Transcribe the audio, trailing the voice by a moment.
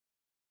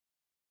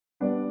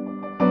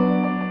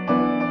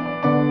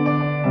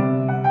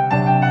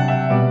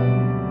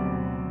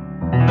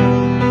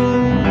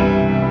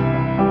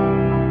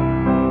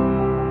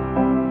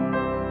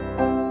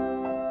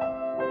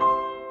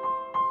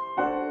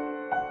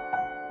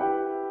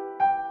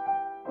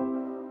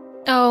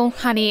Oh,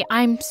 honey,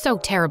 I'm so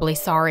terribly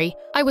sorry.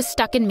 I was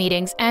stuck in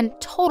meetings and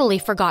totally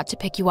forgot to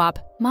pick you up.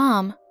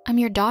 Mom, I'm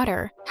your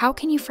daughter. How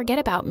can you forget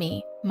about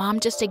me? Mom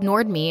just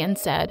ignored me and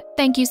said,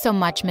 "Thank you so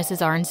much,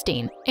 Mrs.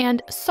 Arnstein,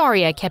 and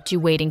sorry I kept you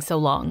waiting so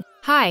long."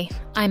 Hi,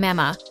 I'm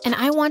Emma, and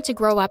I want to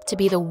grow up to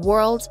be the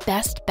world's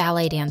best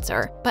ballet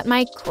dancer, but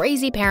my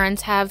crazy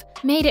parents have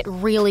made it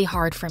really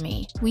hard for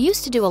me. We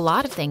used to do a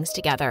lot of things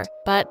together,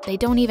 but they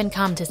don't even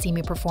come to see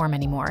me perform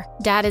anymore.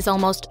 Dad is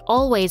almost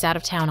always out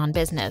of town on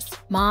business.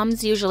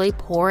 Mom's usually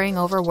poring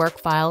over work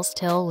files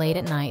till late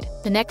at night.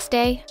 The next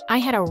day, I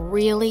had a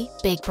really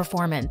big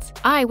performance.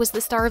 I was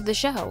the star of the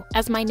show.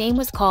 As my name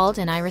was called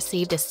and I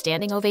received a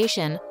standing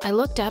ovation, I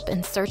looked up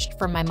and searched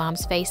for my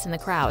mom's face in the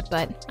crowd,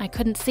 but I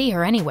couldn't see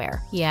her anywhere.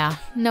 Yeah,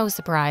 no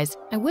surprise.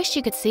 I wish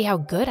you could see how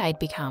good I'd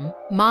become.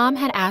 Mom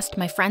had asked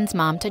my friend's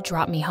mom to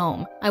drop me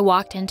home. I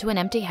walked into an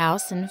empty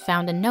house and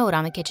found a note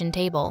on the kitchen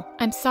table.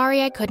 "I'm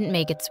sorry I couldn't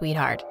make it,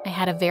 sweetheart. I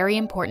had a very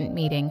important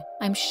meeting.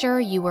 I'm sure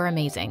you were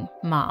amazing,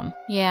 Mom."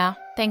 Yeah,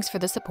 thanks for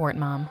the support,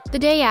 Mom. The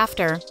day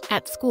after,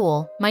 at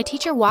school, my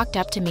teacher walked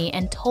up to me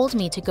and told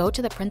me to go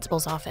to the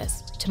principal's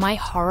office. To my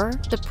horror,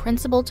 the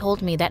principal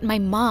told me that my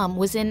mom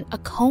was in a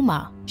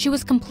coma. She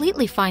was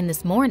completely fine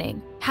this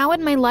morning. How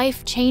had my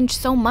life changed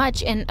so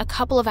much in a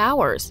couple of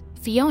hours?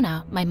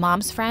 Fiona, my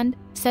mom's friend,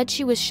 said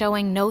she was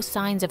showing no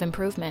signs of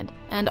improvement,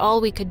 and all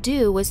we could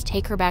do was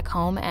take her back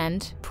home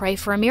and pray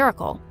for a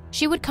miracle.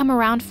 She would come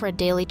around for a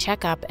daily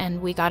checkup,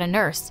 and we got a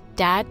nurse.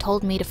 Dad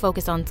told me to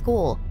focus on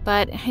school,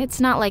 but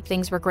it's not like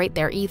things were great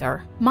there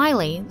either.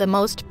 Miley, the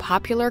most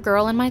popular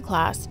girl in my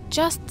class,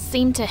 just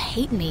seemed to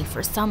hate me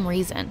for some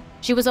reason.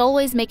 She was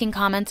always making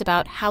comments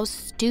about how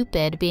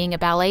stupid being a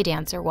ballet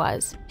dancer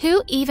was.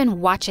 Who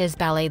even watches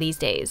ballet these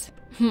days?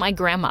 My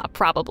grandma,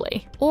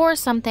 probably. Or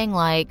something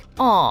like,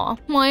 "Aw,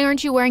 why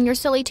aren't you wearing your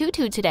silly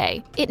tutu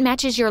today? It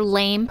matches your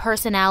lame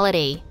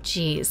personality."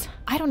 Jeez,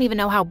 I don't even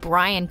know how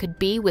Brian could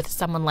be with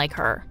someone like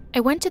her. I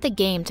went to the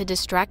game to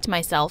distract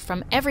myself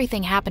from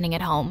everything happening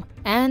at home.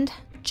 And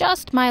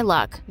just my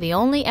luck, the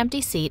only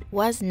empty seat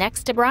was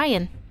next to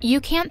Brian. "You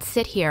can't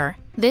sit here.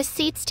 This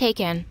seat's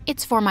taken.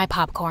 It's for my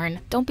popcorn.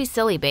 Don't be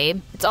silly,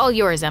 babe. It's all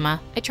yours,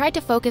 Emma." I tried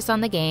to focus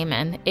on the game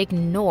and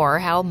ignore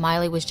how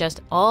Miley was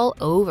just all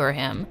over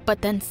him.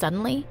 But then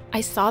suddenly,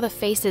 I saw the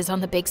faces on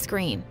the big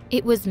screen.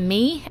 It was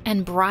me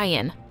and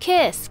Brian.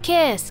 Kiss,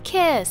 kiss,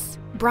 kiss.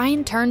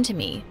 Brian turned to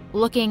me,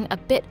 looking a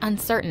bit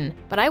uncertain,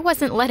 but I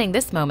wasn't letting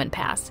this moment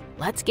pass.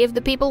 "Let's give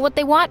the people what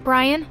they want,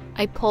 Brian."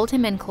 I pulled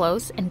him in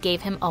close and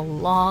gave him a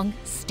long,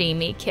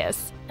 steamy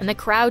kiss. And the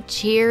crowd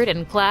cheered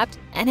and clapped,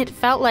 and it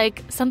felt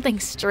like something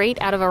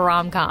straight out of a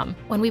rom-com.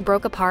 When we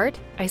broke apart,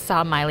 I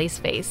saw Miley's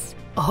face.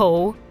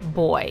 Oh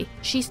boy.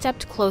 She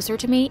stepped closer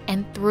to me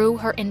and threw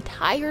her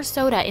entire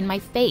soda in my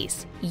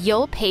face.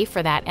 "You'll pay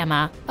for that,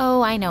 Emma."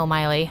 "Oh, I know,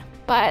 Miley.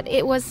 But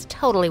it was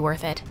totally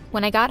worth it."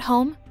 When I got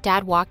home,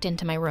 Dad walked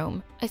into my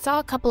room. I saw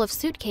a couple of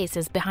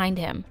suitcases behind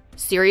him.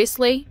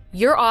 "Seriously?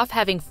 You're off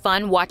having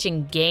fun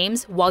watching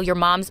games while your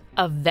mom's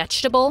a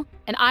vegetable,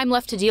 and I'm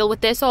left to deal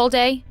with this all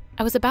day?"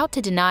 I was about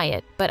to deny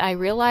it, but I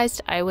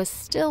realized I was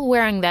still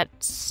wearing that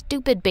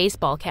stupid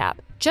baseball cap.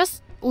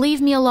 "Just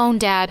leave me alone,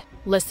 Dad.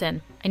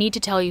 Listen, I need to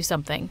tell you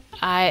something.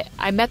 I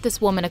met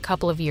this woman a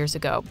couple of years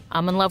ago.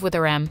 I'm in love with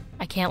her, Em.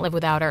 I can't live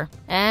without her.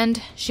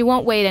 And she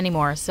won't wait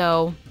anymore,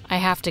 so I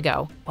have to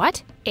go."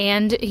 "What?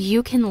 And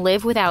you can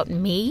live without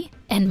me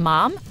and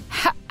Mom?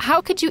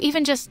 How could you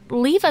even just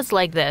leave us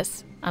like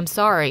this?" "I'm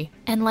sorry."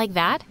 And like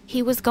that,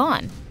 he was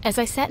gone. As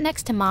I sat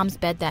next to Mom's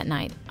bed that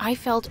night, I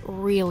felt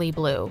really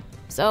blue.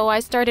 So I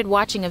started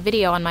watching a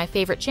video on my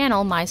favorite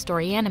channel, My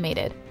Story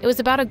Animated. It was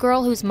about a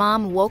girl whose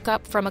mom woke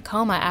up from a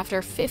coma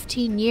after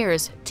 15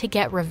 years to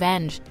get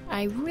revenge.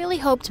 I really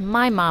hoped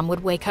my mom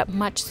would wake up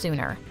much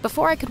sooner.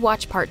 Before I could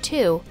watch part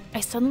 2,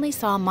 I suddenly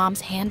saw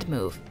Mom's hand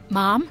move.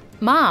 "Mom?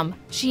 Mom!"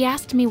 She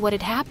asked me what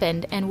had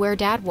happened and where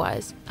Dad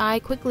was. I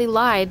quickly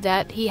lied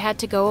that he had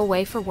to go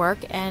away for work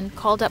and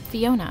called up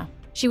Fiona.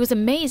 She was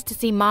amazed to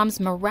see Mom's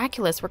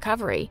miraculous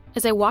recovery.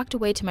 As I walked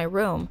away to my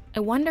room, I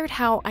wondered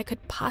how I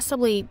could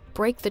possibly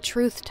break the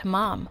truth to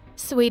Mom.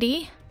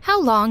 "Sweetie, how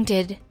long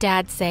did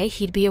Dad say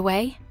he'd be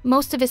away?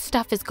 Most of his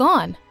stuff is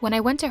gone." When I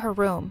went to her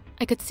room,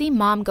 I could see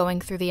Mom going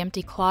through the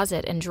empty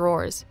closet and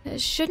drawers.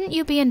 "Shouldn't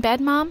you be in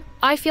bed, Mom?"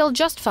 "I feel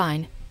just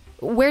fine."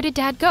 "Where did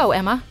Dad go,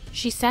 Emma?"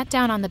 She sat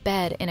down on the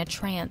bed in a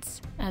trance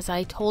as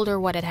I told her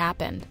what had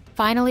happened.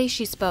 Finally,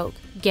 she spoke.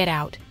 "Get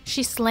out."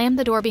 She slammed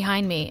the door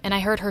behind me, and I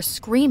heard her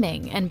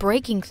screaming and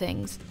breaking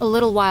things. A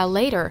little while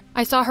later,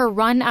 I saw her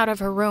run out of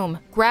her room,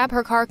 grab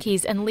her car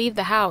keys, and leave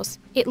the house.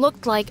 It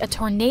looked like a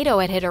tornado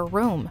had hit her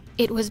room.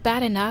 It was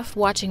bad enough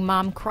watching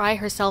Mom cry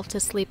herself to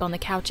sleep on the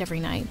couch every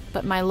night,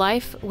 but my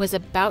life was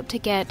about to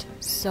get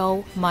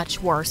so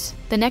much worse.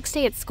 The next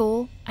day at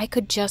school, I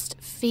could just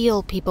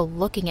feel people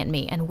looking at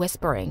me and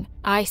whispering.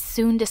 I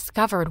soon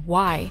discovered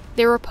why.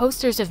 There were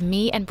posters of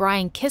me and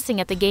Brian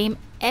kissing at the game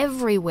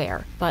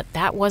everywhere, but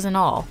that wasn't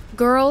all.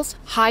 "Girls,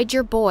 hide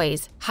your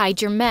boys,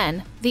 hide your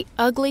men. The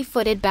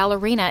ugly-footed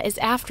ballerina is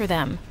after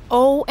them.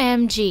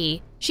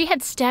 OMG. She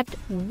had stepped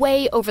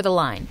way over the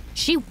line.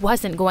 She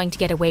wasn't going to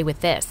get away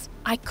with this.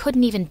 I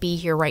couldn't even be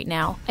here right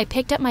now. I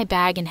picked up my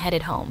bag and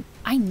headed home.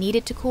 I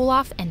needed to cool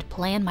off and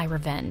plan my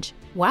revenge.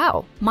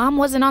 Wow, Mom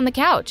wasn't on the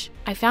couch.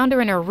 I found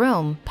her in her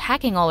room,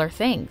 packing all her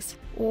things.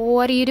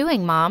 What are you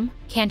doing, Mom?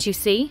 Can't you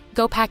see?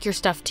 Go pack your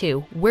stuff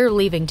too. We're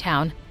leaving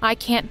town. I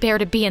can't bear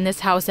to be in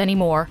this house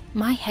anymore.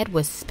 My head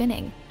was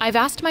spinning. I've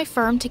asked my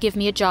firm to give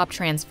me a job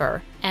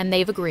transfer, and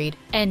they've agreed.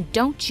 And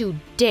don't you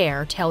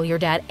dare tell your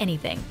dad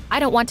anything. I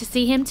don't want to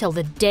see him till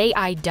the day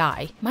I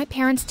die. My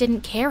parents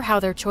didn't care how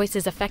their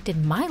choices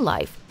affected my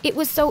life. It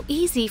was so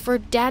easy for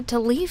Dad to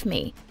leave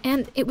me.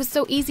 And it was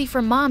so easy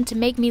for Mom to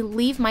make me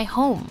leave my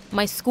home,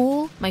 my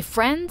school, my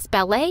friends,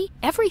 ballet,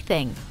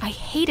 everything. I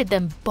hated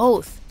them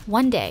both.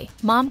 One day,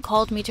 Mom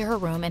called me to her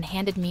room and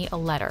handed me a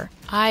letter.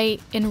 I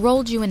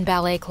enrolled you in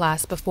ballet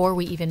class before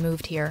we even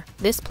moved here.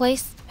 This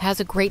place has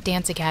a great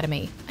dance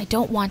academy. I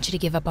don't want you to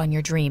give up on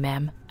your dream,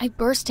 Em. I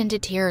burst into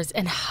tears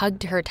and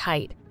hugged her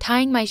tight.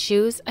 Tying my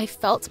shoes, I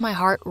felt my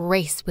heart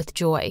race with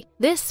joy.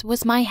 This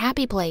was my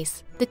happy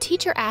place. The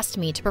teacher asked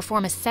me to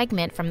perform a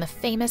segment from the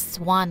famous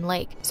Swan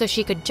Lake so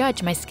she could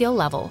judge my skill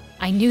level.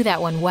 I knew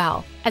that one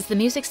well. As the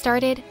music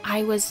started,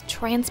 I was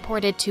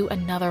transported to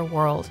another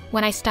world.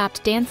 When I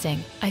stopped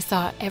dancing, I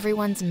saw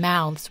everyone's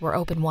mouths were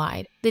open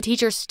wide. The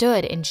teacher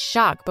stood in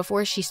shock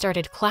before she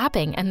started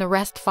clapping, and the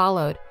rest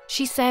followed.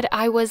 She said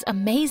I was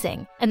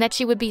amazing and that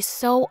she would be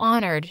so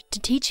honored to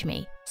teach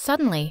me.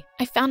 Suddenly,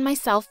 I found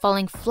myself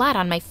falling flat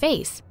on my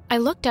face. I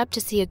looked up to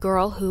see a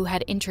girl who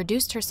had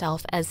introduced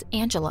herself as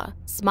Angela,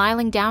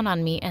 smiling down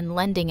on me and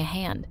lending a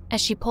hand.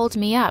 As she pulled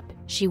me up,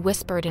 she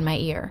whispered in my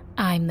ear,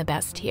 "I'm the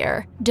best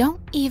here. Don't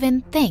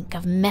even think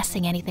of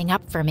messing anything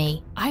up for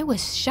me." I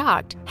was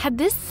shocked. Had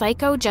this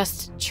psycho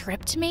just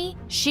tripped me?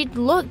 She'd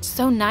looked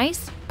so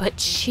nice, but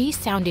she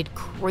sounded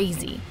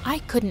crazy. I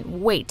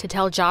couldn't wait to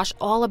tell Josh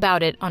all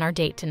about it on our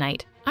date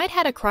tonight. I'd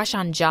had a crush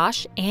on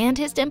Josh and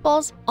his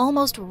dimples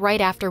almost right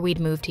after we'd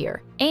moved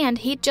here. And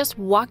he'd just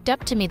walked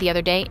up to me the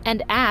other day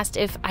and asked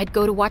if I'd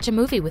go to watch a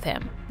movie with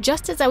him.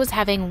 Just as I was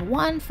having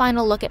one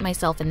final look at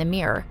myself in the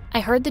mirror,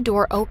 I heard the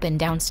door open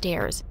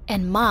downstairs,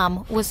 and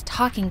Mom was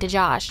talking to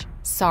Josh.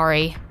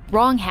 Sorry,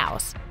 wrong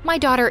house. My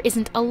daughter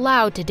isn't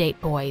allowed to date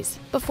boys.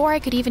 Before I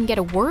could even get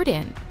a word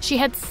in, she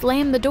had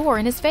slammed the door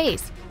in his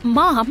face.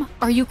 Mom,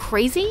 are you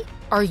crazy?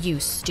 Are you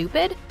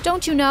stupid?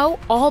 Don't you know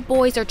all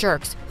boys are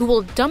jerks who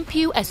will dump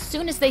you as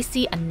soon as they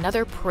see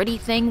another pretty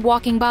thing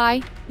walking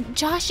by?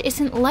 Josh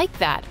isn't like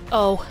that.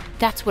 Oh,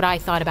 that's what I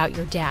thought about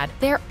your dad.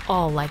 They're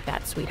all like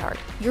that, sweetheart.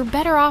 You're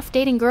better off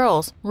dating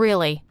girls,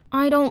 really.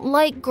 I don't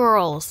like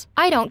girls.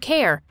 I don't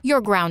care.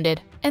 You're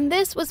grounded. And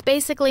this was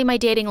basically my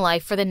dating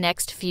life for the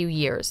next few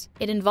years.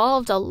 It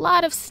involved a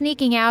lot of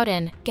sneaking out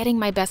and getting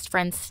my best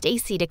friend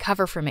Stacy to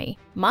cover for me.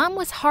 Mom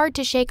was hard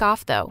to shake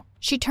off though.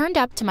 She turned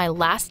up to my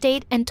last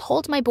date and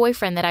told my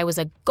boyfriend that I was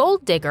a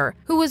gold digger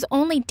who was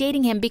only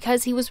dating him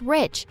because he was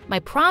rich. My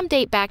prom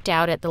date backed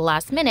out at the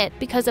last minute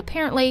because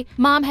apparently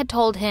Mom had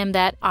told him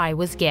that I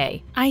was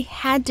gay. I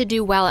had to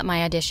do well at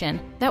my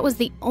audition. That was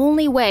the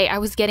only way I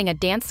was getting a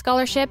dance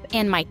scholarship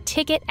and my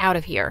ticket out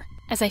of here.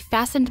 As I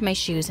fastened my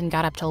shoes and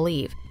got up to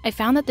leave, I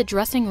found that the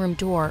dressing room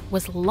door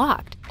was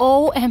locked.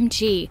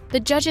 OMG,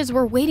 the judges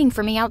were waiting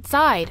for me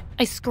outside.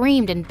 I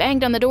screamed and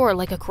banged on the door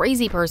like a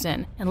crazy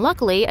person, and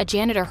luckily a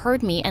janitor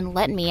heard me and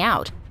let me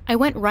out. I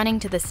went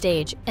running to the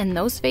stage, and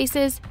those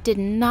faces did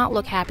not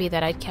look happy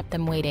that I'd kept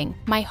them waiting.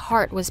 My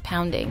heart was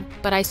pounding,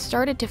 but I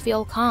started to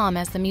feel calm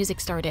as the music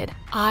started.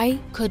 I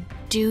could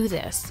do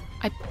this.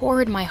 I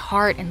poured my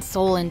heart and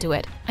soul into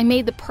it. I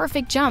made the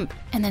perfect jump,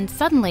 and then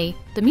suddenly,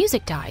 the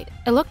music died.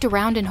 I looked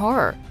around in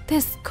horror.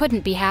 This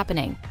couldn't be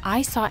happening.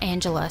 I saw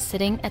Angela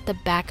sitting at the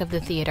back of the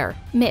theater.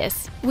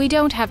 "Miss, we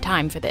don't have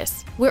time for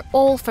this. We're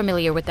all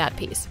familiar with that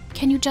piece.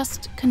 Can you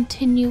just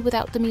continue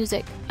without the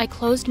music?" I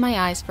closed my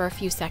eyes for a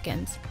few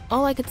seconds.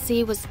 All I could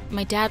see was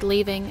my dad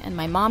leaving and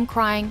my mom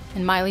crying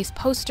and Miley's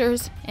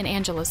posters and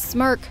Angela's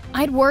smirk.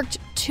 I'd worked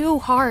too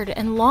hard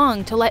and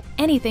long to let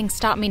anything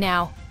stop me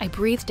now. I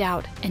breathed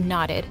out and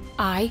nodded.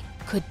 I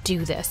could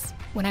do this.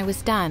 When I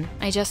was done,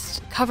 I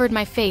just covered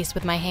my face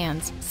with my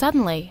hands.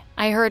 Suddenly,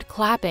 I heard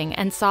clapping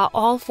and saw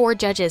all 4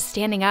 judges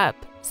standing up,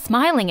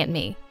 smiling at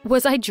me.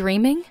 Was I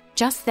dreaming?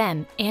 Just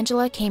then,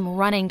 Angela came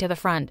running to the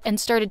front and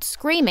started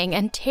screaming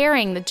and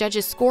tearing the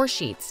judges' score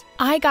sheets.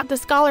 I got the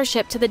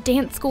scholarship to the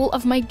dance school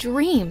of my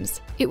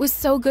dreams. It was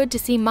so good to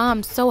see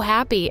Mom so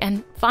happy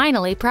and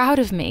finally proud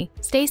of me.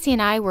 Stacy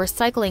and I were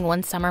cycling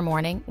one summer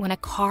morning when a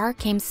car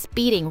came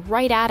speeding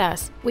right at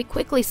us. We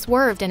quickly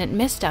swerved and it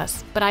missed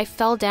us, but I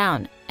fell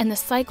down and the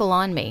cycle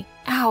on me.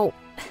 Ow,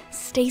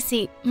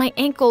 Stacy, my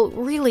ankle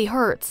really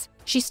hurts.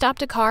 She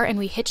stopped a car and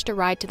we hitched a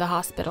ride to the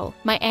hospital.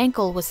 My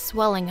ankle was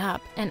swelling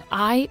up and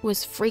I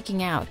was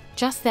freaking out.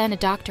 Just then a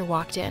doctor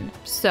walked in.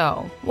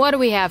 "So, what do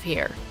we have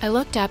here?" I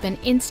looked up and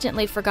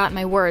instantly forgot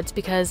my words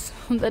because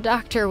the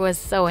doctor was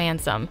so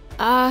handsome.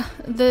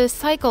 The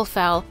cycle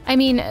fell.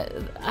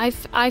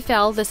 I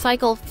fell, the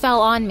cycle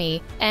fell on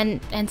me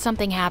and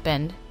something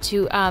happened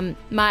to,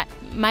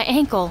 My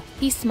ankle."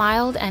 He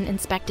smiled and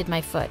inspected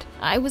my foot.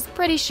 I was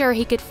pretty sure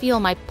he could feel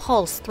my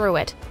pulse through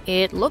it.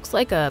 "It looks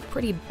like a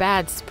pretty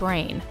bad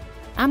sprain.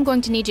 I'm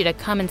going to need you to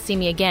come and see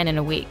me again in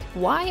a week.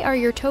 Why are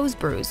your toes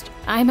bruised?"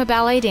 "I'm a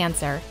ballet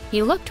dancer."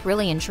 He looked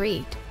really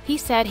intrigued. He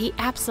said he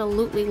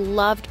absolutely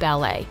loved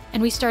ballet,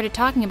 and we started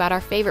talking about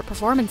our favorite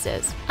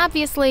performances.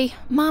 Obviously,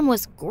 Mom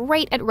was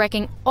great at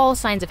wrecking all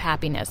signs of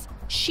happiness.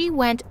 She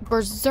went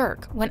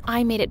berserk when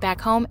I made it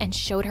back home and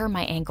showed her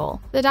my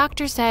ankle. "The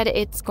doctor said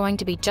it's going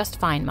to be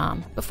just fine,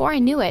 Mom." Before I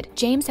knew it,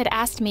 James had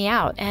asked me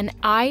out, and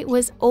I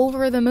was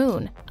over the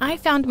moon. I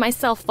found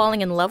myself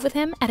falling in love with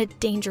him at a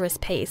dangerous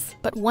pace.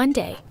 But one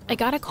day, I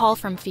got a call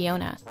from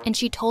Fiona, and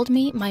she told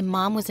me my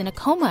mom was in a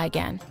coma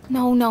again.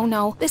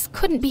 No, this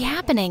couldn't be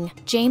happening.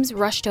 James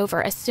rushed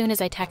over as soon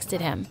as I texted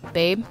him.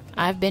 "Babe,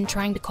 I've been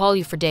trying to call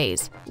you for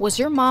days. Was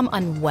your mom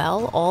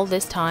unwell all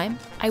this time?"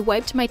 I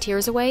wiped my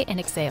tears away and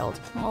exhaled.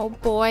 "Oh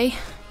boy,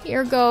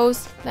 here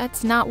goes."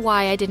 That's not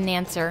why I didn't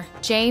answer.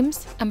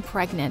 "James, I'm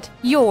pregnant."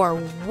 "You're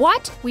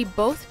what?" We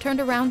both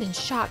turned around in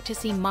shock to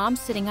see Mom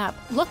sitting up,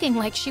 looking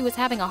like she was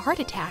having a heart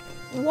attack.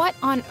 "What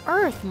on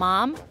earth,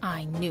 Mom?"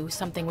 I knew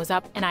something was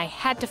up, and I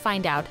had to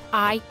find out.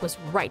 "I was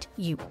right,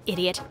 you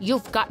idiot.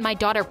 You've got my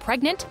daughter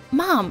pregnant?"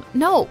 "Mom,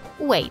 no.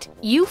 Wait,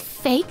 you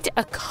faked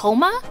a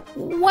coma?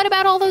 What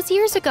about all those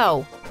years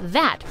ago?"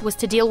 That was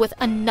to deal with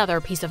another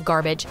piece of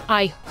garbage.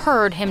 I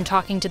heard him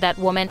talking to that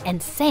woman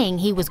and saying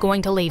he was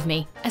going to leave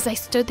me. As I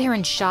stood there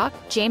in shock,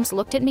 James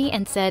looked at me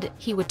and said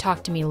he would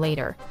talk to me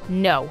later.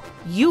 "No,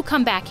 you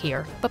come back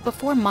here." But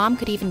before Mom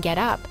could even get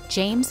up,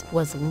 James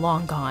was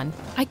long gone.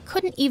 I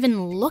couldn't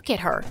even look at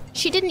her.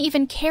 She didn't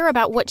even care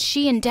about what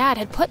she and Dad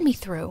had put me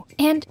through.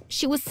 And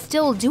she was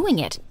still doing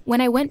it.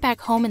 When I went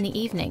back home in the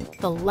evening,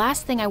 the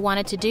last thing I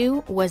wanted to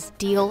do was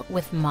deal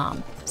with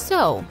Mom.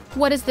 "So,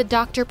 what is the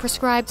doctor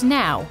prescribed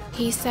now?"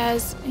 "He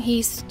says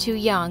he's too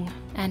young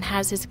and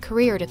has his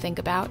career to think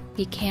about.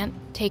 He can't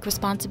take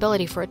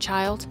responsibility for a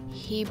child.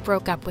 He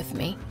broke up with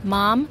me."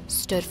 Mom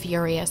stood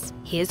furious.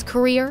 "His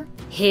career?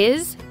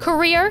 His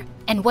career?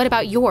 And what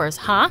about yours,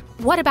 huh?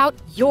 What about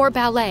your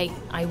ballet?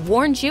 I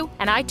warned you,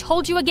 and I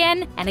told you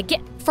again and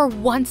again. For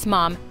once,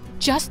 Mom,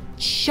 just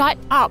shut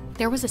up."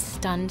 There was a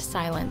stunned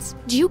silence.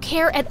 "Do you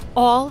care at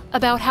all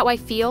about how I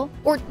feel?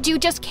 Or do you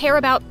just care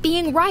about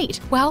being right?"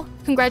 "Well,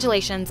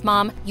 congratulations,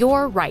 Mom.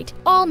 You're right.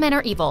 All men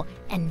are evil.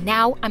 And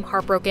now I'm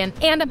heartbroken,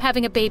 and I'm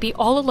having a baby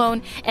all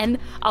alone, and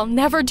I'll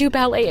never do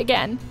ballet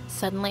again."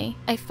 Suddenly,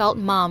 I felt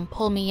Mom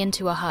pull me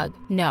into a hug.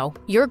 "No,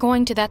 you're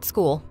going to that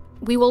school.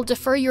 We will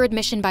defer your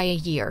admission by a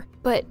year.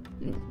 But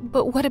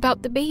what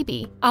about the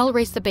baby?" "I'll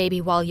raise the baby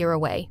while you're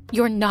away.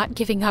 You're not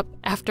giving up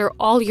after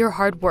all your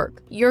hard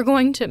work. You're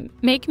going to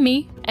make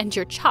me and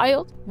your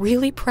child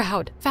really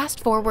proud." Fast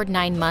forward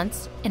 9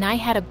 months, and I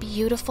had a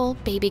beautiful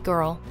baby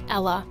girl,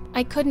 Ella.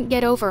 I couldn't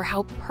get over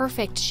how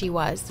perfect she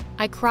was.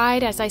 I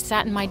cried as I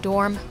sat in my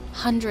dorm,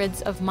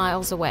 hundreds of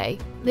miles away.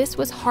 This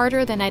was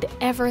harder than I'd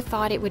ever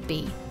thought it would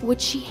be.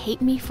 Would she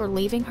hate me for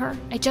leaving her?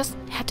 I just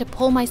had to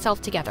pull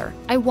myself together.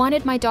 I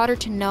wanted my daughter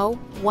to know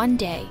one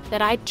day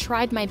that I'd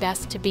tried my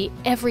best to be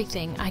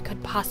everything I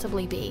could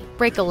possibly be.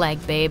 "Break a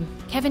leg, babe."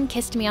 Kevin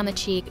kissed me on the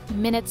cheek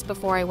minutes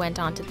before I went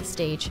onto the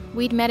stage.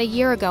 We'd met a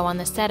year ago on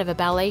the set of a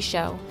ballet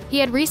show. He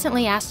had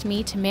recently asked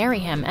me to marry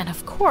him, and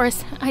of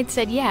course, I'd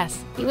said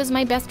yes. He was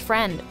my best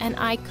friend, and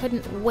I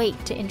couldn't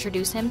wait to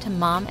introduce him to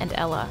Mom and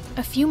Ella.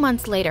 A few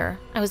months later,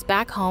 I was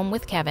back home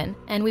with Kevin,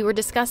 and we were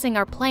discussing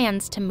our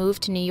plans to move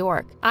to New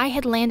York. I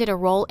had landed a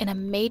role in a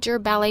major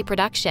ballet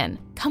production.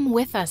 "Come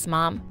with us,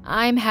 Mom."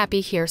 "I'm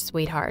happy here,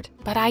 sweetheart,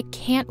 but I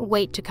can't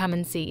wait to come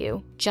and see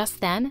you."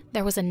 Just then,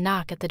 there was a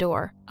knock at the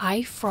door.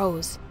 I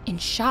froze in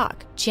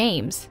shock.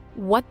 "James,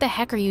 what the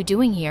heck are you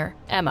doing here?"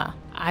 "Emma,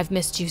 I've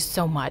missed you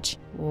so much."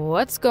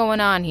 "What's going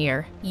on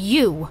here?"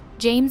 "You!"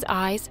 James'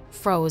 eyes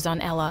froze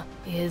on Ella.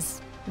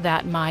 "Is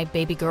that my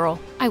baby girl?"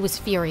 I was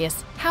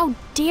furious. How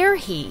dare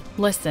he?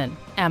 "Listen,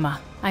 Emma,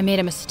 I made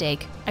a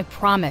mistake. I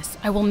promise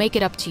I will make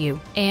it up to you,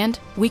 and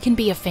we can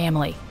be a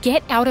family."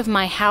 "Get out of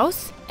my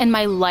house and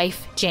my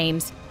life,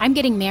 James. I'm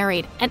getting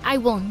married, and I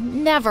will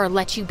never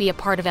let you be a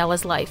part of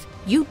Ella's life.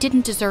 You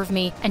didn't deserve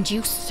me, and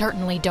you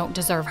certainly don't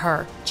deserve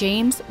her."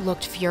 James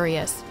looked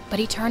furious, but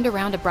he turned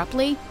around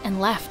abruptly and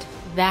left.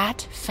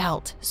 That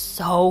felt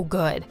so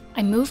good.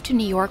 I moved to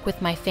New York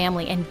with my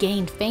family and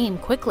gained fame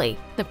quickly.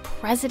 The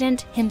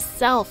president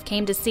himself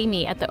came to see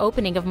me at the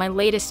opening of my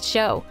latest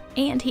show,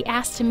 and he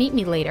asked to meet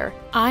me later.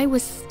 I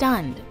was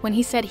stunned when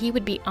he said he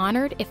would be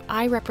honored if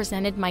I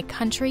represented my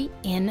country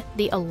in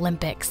the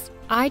Olympics.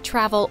 I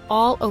travel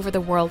all over the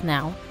world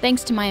now,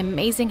 thanks to my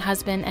amazing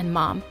husband and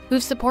mom,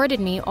 who've supported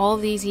me all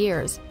these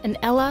years. And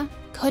Ella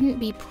couldn't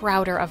be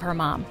prouder of her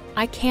mom.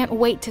 I can't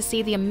wait to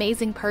see the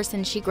amazing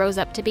person she grows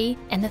up to be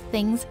and the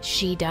things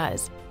she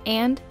does.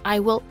 And I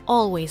will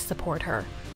always support her.